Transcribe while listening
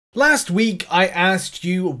Last week I asked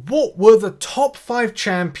you what were the top 5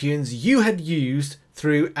 champions you had used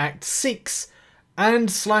through Act 6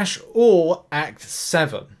 and / or Act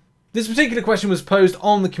 7. This particular question was posed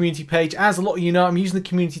on the community page. As a lot of you know, I'm using the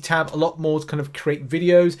community tab a lot more to kind of create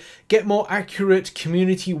videos, get more accurate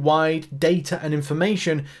community-wide data and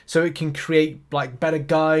information so it can create like better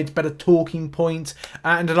guides, better talking points,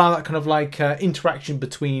 and allow that kind of like interaction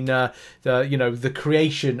between the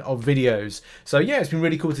creation of videos. So yeah, it's been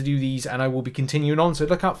really cool to do these, and I will be continuing on, so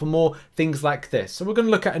look out for more things like this. So we're going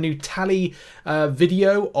to look at a new tally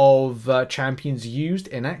video of champions used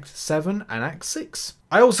in Act 7 and Act 6.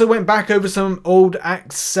 I also went back over some old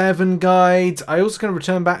Act 7 guides. I also going to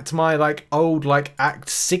return back to my old Act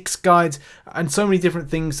 6 guides and so many different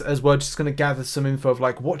things as well. Just going to gather some info of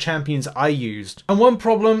what champions I used. And one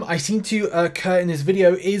problem I seem to occur in this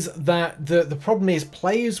video is that the problem is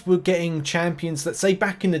players were getting champions that, say,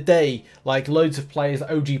 back in the day, loads of players,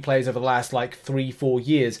 OG players over the last 3-4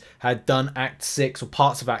 years had done Act 6 or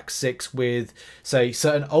parts of Act 6 with, say,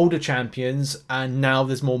 certain older champions, and now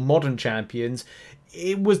there's more modern champions.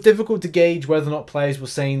 It was difficult to gauge whether or not players were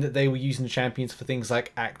saying that they were using the champions for things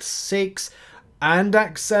like Act 6 and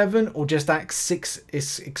Act 7, or just Act 6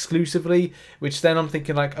 exclusively, which then I'm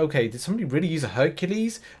thinking okay, did somebody really use a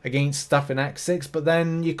Hercules against stuff in Act 6? But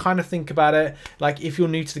then you kind of think about it, if you're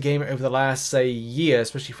new to the game over the last, say, year,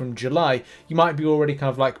 especially from July, you might be already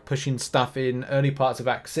kind of pushing stuff in early parts of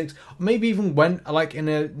Act 6, or maybe even went in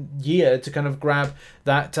a year to kind of grab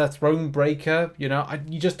that throne breaker. You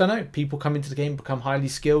just don't know. People come into the game, become highly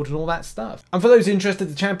skilled and all that stuff. And for those interested,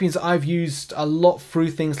 the champions I've used a lot through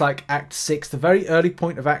things like Act 6, the very early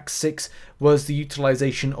point of Act 6 was the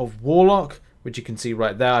utilization of Warlock, which you can see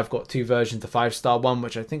right there. I've got 2 versions, the 5-star one,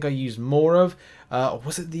 which I think I used more of. Or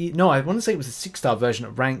was it the... No, I want to say it was the 6-star version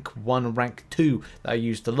at rank 1 and rank 2 that I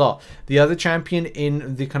used a lot. The other champion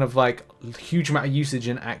in the kind of huge amount of usage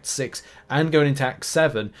in Act 6 and going into Act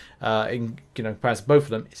 7, in comparison to both of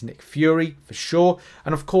them, is Nick Fury for sure.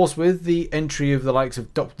 And of course, with the entry of the likes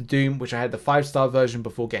of Dr. Doom, which I had the 5-star version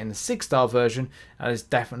before getting the 6-star version, that is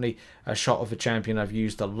definitely a shot of a champion I've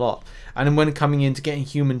used a lot. And then when coming into getting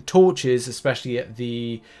Human Torches, especially at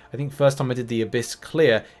the, I think first time I did the Abyss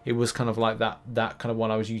Clear, it was kind of that kind of one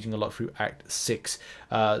I was using a lot through Act 6.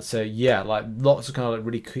 So yeah, lots of kind of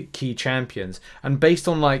really key champions. And based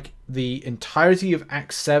on the entirety of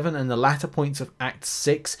Act 7 and the latter points of Act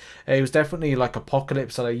 6, it was definitely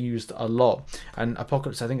Apocalypse that I used a lot. And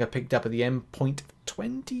Apocalypse I think I picked up at the end point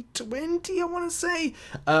 2020, I want to say,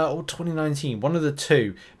 or 2019, one of the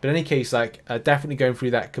two. But in any case, definitely going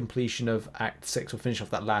through that completion of Act 6, or finish off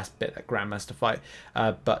that last bit, that Grandmaster fight.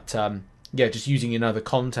 Yeah, just using in other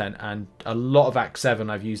content, and a lot of Act 7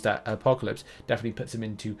 I've used at Apocalypse definitely puts him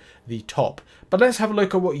into the top. But let's have a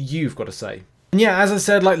look at what you've got to say. And yeah, as I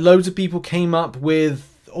said, loads of people came up with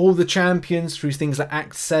all the champions through things like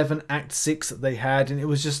Act 7, Act 6 that they had, and it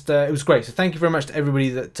was just, it was great. So thank you very much to everybody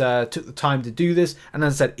that took the time to do this. And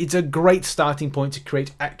as I said, it's a great starting point to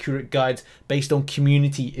create accurate guides based on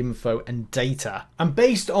community info and data. And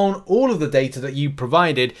based on all of the data that you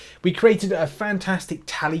provided, we created a fantastic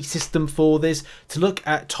tally system for this to look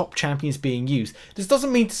at top champions being used. This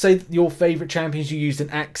doesn't mean to say that your favorite champions you used in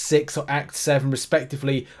Act 6 or Act 7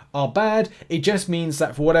 respectively are bad. It just means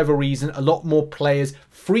that for whatever reason, a lot more players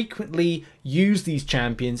frequently use these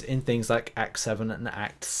champions in things like Act 7 and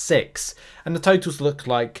Act 6. And the totals look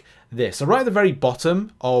like this. So right at the very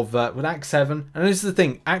bottom of with Act 7, and this is the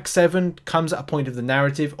thing, Act 7 comes at a point of the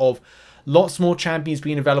narrative of lots more champions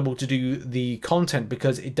being available to do the content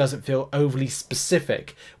because it doesn't feel overly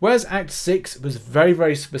specific. Whereas Act 6 was very,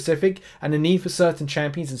 very specific, and the need for certain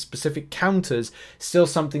champions and specific counters still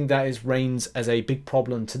something that reigns as a big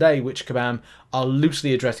problem today, which Kabam are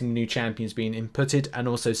loosely addressing new champions being inputted and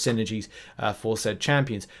also synergies for said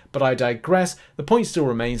champions. But I digress. The point still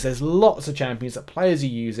remains, there's lots of champions that players are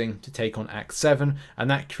using to take on Act 7,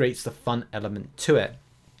 and that creates the fun element to it.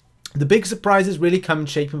 The big surprises really come in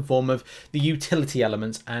shape and form of the utility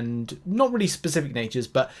elements, and not really specific natures,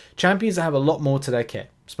 but champions that have a lot more to their kit.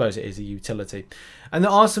 I suppose it is a utility. And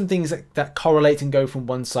there are some things that correlate and go from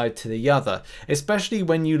one side to the other, especially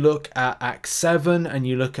when you look at Act 7 and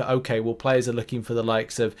you look at, okay, well, players are looking for the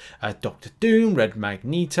likes of Dr. Doom, Red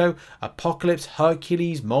Magneto, Apocalypse,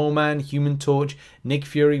 Hercules, Mole Man, Human Torch, Nick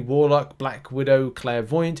Fury, Warlock, Black Widow,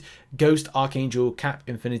 Clairvoyant, Ghost, Archangel, Cap,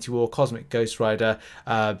 Infinity War, Cosmic Ghost Rider,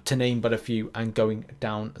 to name but a few, and going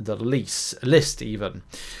down the list even.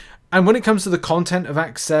 And when it comes to the content of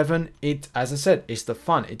Act 7, it, as I said, it's the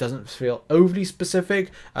fun. It doesn't feel overly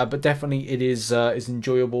specific, but definitely it is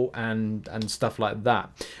enjoyable and stuff like that.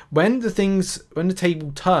 When the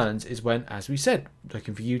table turns is when, as we said,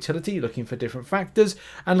 looking for utility, looking for different factors,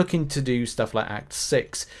 and looking to do stuff like Act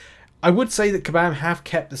 6. I would say that Kabam have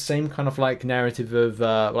kept the same kind of like narrative of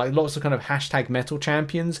like lots of kind of hashtag metal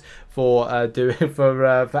champions for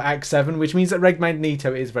Act 7, which means that Reg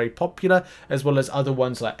Magneto is very popular, as well as other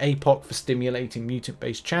ones like APOC for stimulating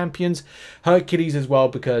mutant-based champions, Hercules as well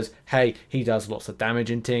because hey, he does lots of damage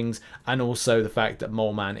and things, and also the fact that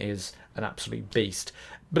Mole Man is an absolute beast.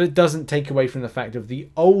 But it doesn't take away from the fact of the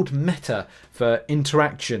old meta for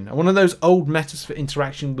interaction. And one of those old metas for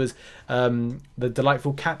interaction was the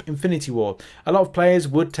delightful Cap Infinity War. A lot of players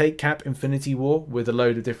would take Cap Infinity War with a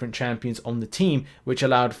load of different champions on the team, which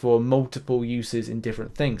allowed for multiple uses in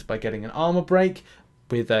different things, by getting an armor break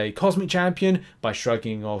with a Cosmic Champion, by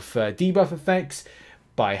shrugging off debuff effects,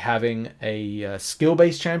 by having a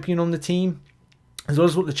skill-based champion on the team, as well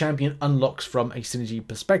as what the champion unlocks from a synergy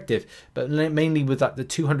perspective, but mainly with that the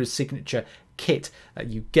 200 signature kit that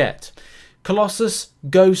you get. Colossus,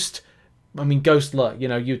 Ghost, Ghost, you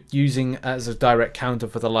know, you're using as a direct counter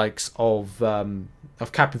for the likes of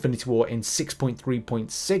Cap Infinity War in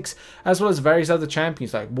 6.3.6, as well as various other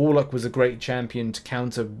champions. Like Warlock was a great champion to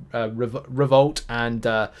counter Revolt and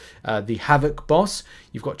the Havoc boss.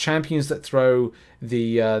 You've got champions that throw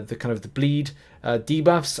the kind of the bleed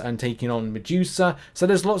debuffs and taking on Medusa. So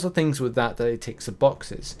there's lots of things with that it ticks the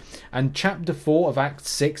boxes. And Chapter 4 of Act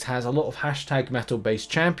 6 has a lot of hashtag metal based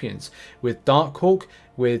champions, with Darkhawk,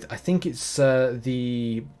 with I think it's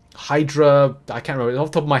the Hydra, I can't remember off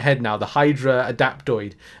the top of my head now, the Hydra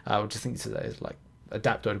Adaptoid, which I think is like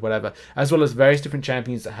Adaptoid, whatever, as well as various different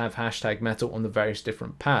champions that have hashtag metal on the various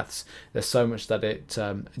different paths. There's so much that it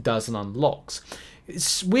does and unlocks.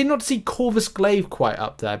 It's weird not to see Corvus Glaive quite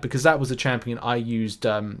up there, because that was a champion I used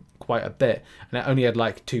quite a bit, and I only had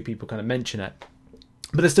like 2 people kind of mention it.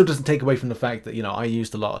 But it still doesn't take away from the fact that, you know, I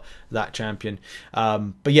used a lot of that champion.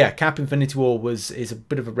 But yeah, Cap Infinity War is a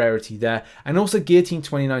bit of a rarity there. And also Guillotine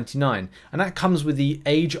 2099. And that comes with the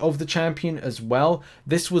age of the champion as well.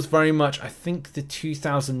 This was very much, I think, the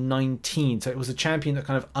 2019. So it was a champion that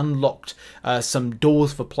kind of unlocked some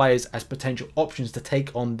doors for players as potential options to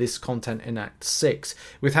take on this content in Act 6.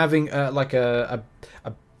 With having like a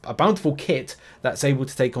bountiful kit that's able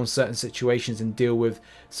to take on certain situations and deal with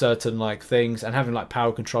certain like things, and having like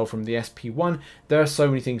power control from the SP1, there are so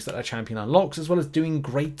many things that a champion unlocks, as well as doing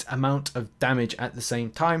great amount of damage at the same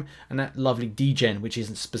time, and that lovely degen, which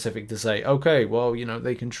isn't specific to say, okay, well, you know,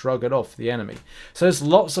 they can shrug it off the enemy. So there's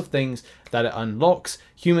lots of things that it unlocks.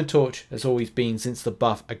 Human Torch has always been, since the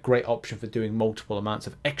buff, a great option for doing multiple amounts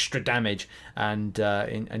of extra damage, and yeah,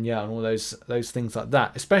 and all those things like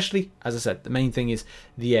that. Especially, as I said, the main thing is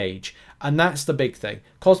the age, and that's the big thing.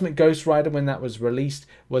 Cosmic Ghost Rider, when that was released,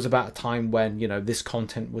 was about a time when, you know, this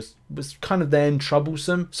content was kind of then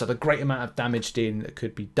troublesome, so the great amount of damage dealing that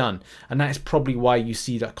could be done, and that is probably why you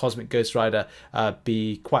see that Cosmic Ghost Rider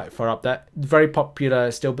be quite far up there. Very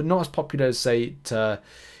popular still, but not as popular as, say, it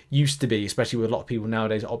used to be, especially with a lot of people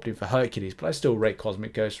nowadays opting for Hercules. But I still rate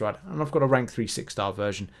Cosmic Ghost Rider, and I've got a rank 3 6-star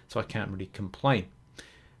version, so I can't really complain.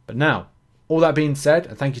 But now, all that being said,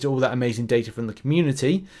 and thank you to all that amazing data from the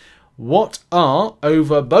community, what are,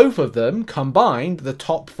 over both of them combined, the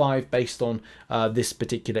top 5 based on this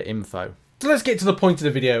particular info? So let's get to the point of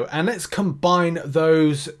the video, and let's combine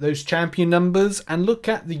those champion numbers and look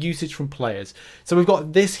at the usage from players. So we've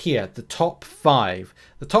got this here, the top 5.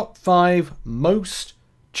 The top 5 most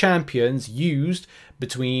champions used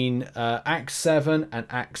between Act 7 and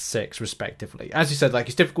Act 6 respectively. As you said, like,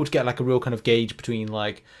 it's difficult to get like a real kind of gauge between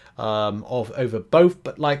like over both,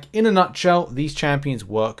 but like in a nutshell, these champions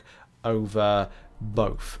work over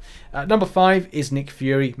both. Number 5 is Nick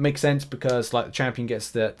Fury. Makes sense because like the champion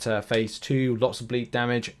gets that phase 2, lots of bleed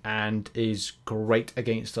damage, and is great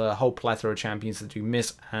against a whole plethora of champions that do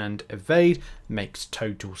miss and evade. Makes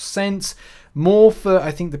total sense. More for,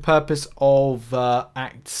 I think, the purpose of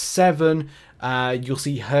Act 7, you'll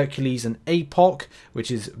see Hercules and APOC,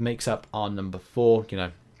 which makes up our number 4. You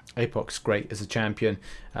know, APOC's great as a champion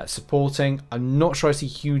supporting. I'm not sure I see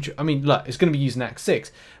huge... I mean, look, it's going to be used in Act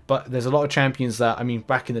 6, but there's a lot of champions that, I mean,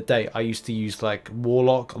 back in the day, I used to use, like,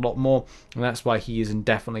 Warlock a lot more, and that's why he is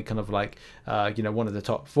definitely kind of, like, you know, one of the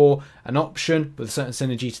top 4. An option with a certain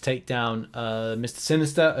synergy to take down Mr.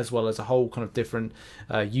 Sinister, as well as a whole kind of different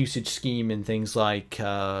usage scheme in things like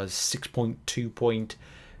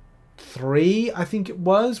 6.2.3, I think it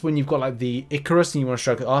was, when you've got like the Icarus and you want to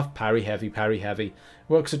stroke it off, parry heavy,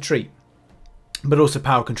 works a treat. But also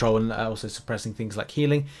power control and also suppressing things like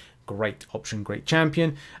healing. great option, great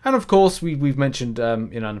champion. And of course, we've mentioned in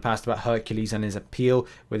the past about Hercules and his appeal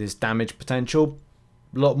with his damage potential.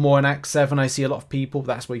 A lot more in Act 7. I see a lot of people.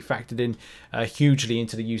 That's why he factored in hugely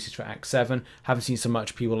into the usage for Act 7. Haven't seen so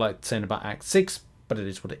much people like saying about Act 6, but it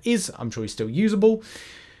is what it is. I'm sure he's still usable.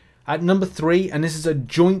 At number 3, and this is a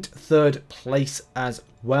joint third place as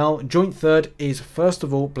well. Joint third is, first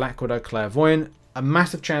of all, Black Widow Clairvoyant, a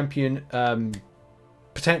massive champion, not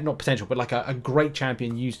potential, but like a great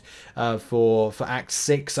champion used for Act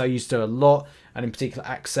 6. I used her a lot, and in particular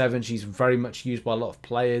Act 7, she's very much used by a lot of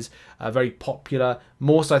players, very popular,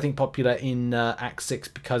 more so I think popular in Act 6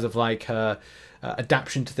 because of like her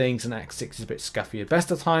adaptation to things, and Act 6 is a bit scuffy at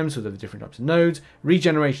best of times with the different types of nodes.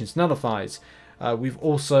 Regenerations, nullifies. We've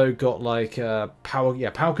also got like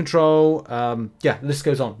power control. Yeah, the list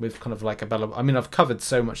goes on with kind of like a battle. I mean, I've covered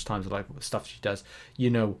so much times like stuff she does. You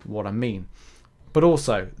know what I mean. But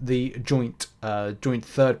also the joint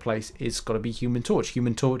third place is got to be Human Torch.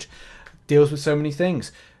 Human Torch deals with so many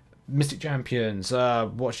things. Mystic champions.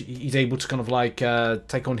 He's able to kind of like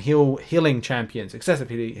take on healing champions, excessive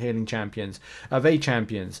healing champions, Vey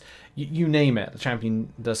champions. You name it. The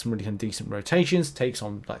champion does some really kind of decent rotations. Takes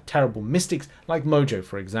on like terrible mystics, like Mojo,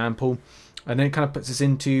 for example, and then it kind of puts us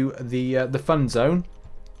into the fun zone,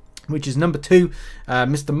 which is number 2,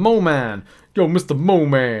 Mr. Mole Man. Yo, Mr. Mole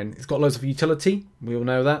Man. It's got loads of utility. We all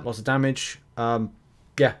know that. Lots of damage.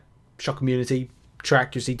 Yeah, shock immunity, true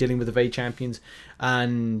accuracy, dealing with the Vey champions.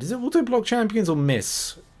 And is it auto block champions or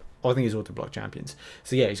miss? Oh, I think it's auto block champions.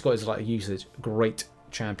 So yeah, he's got his like usage. Great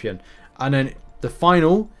champion. And then the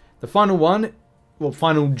final one, well,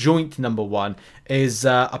 final joint number 1 is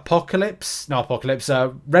Apocalypse. No, Apocalypse.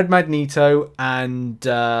 Red Magneto and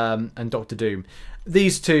Doctor Doom.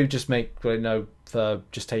 These two just make for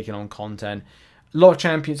just taking on content. A lot of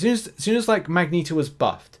champions. As soon as like Magneto was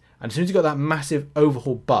buffed, and as soon as he got that massive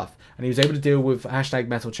overhaul buff, and he was able to deal with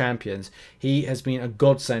 #Metal Champions, he has been a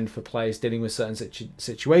godsend for players dealing with certain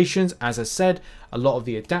situations. As I said, a lot of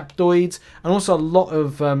the adaptoids, and also a lot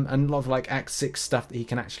of like Act 6 stuff that he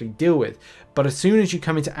can actually deal with. But as soon as you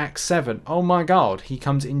come into Act 7, oh my god, he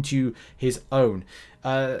comes into his own.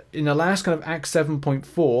 In the last kind of Act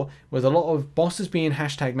 7.4, with a lot of bosses being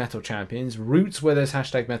 #Metal Champions, routes where there's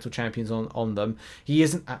 #Metal Champions on them, he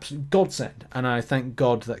is an absolute godsend, and I thank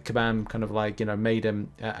God that Kabam kind of like made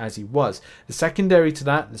him as he was. The secondary to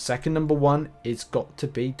that, the second number 1, is got to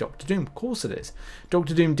be Doctor Doom. Of course it is.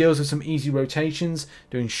 Doctor Doom deals with some easy rotations,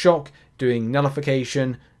 doing shock, doing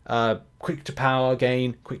nullification, quick to power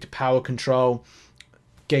gain, quick to power control,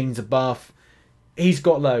 gains a buff. He's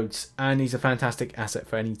got loads, and he's a fantastic asset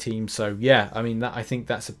for any team. So yeah, I mean, I think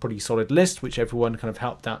that's a pretty solid list, which everyone kind of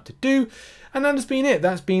helped out to do. And that has been it.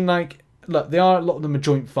 That's been like, look, there are a lot of them are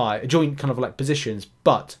joint kind of like positions,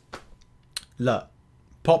 but look,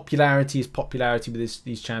 popularity is popularity with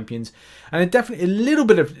these champions, and it definitely a little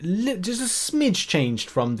bit of just a smidge changed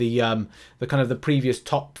from the kind of the previous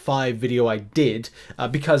top 5 video I did,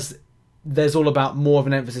 because there's all about more of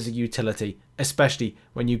an emphasis of utility, especially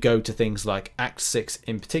when you go to things like Act 6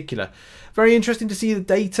 in particular. Very interesting to see the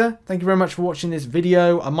data. Thank you very much for watching this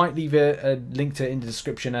video. I might leave a link to it in the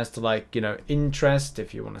description as to like, interest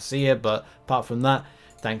if you want to see it. But apart from that,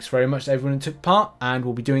 thanks very much to everyone who took part, and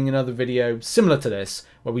we'll be doing another video similar to this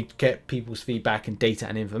where we get people's feedback and data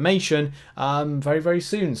and information very, very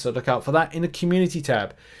soon. So look out for that in the community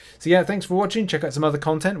tab. So yeah, thanks for watching. Check out some other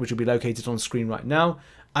content which will be located on screen right now.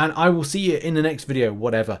 And I will see you in the next video,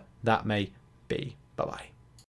 whatever that may be. Bye-bye.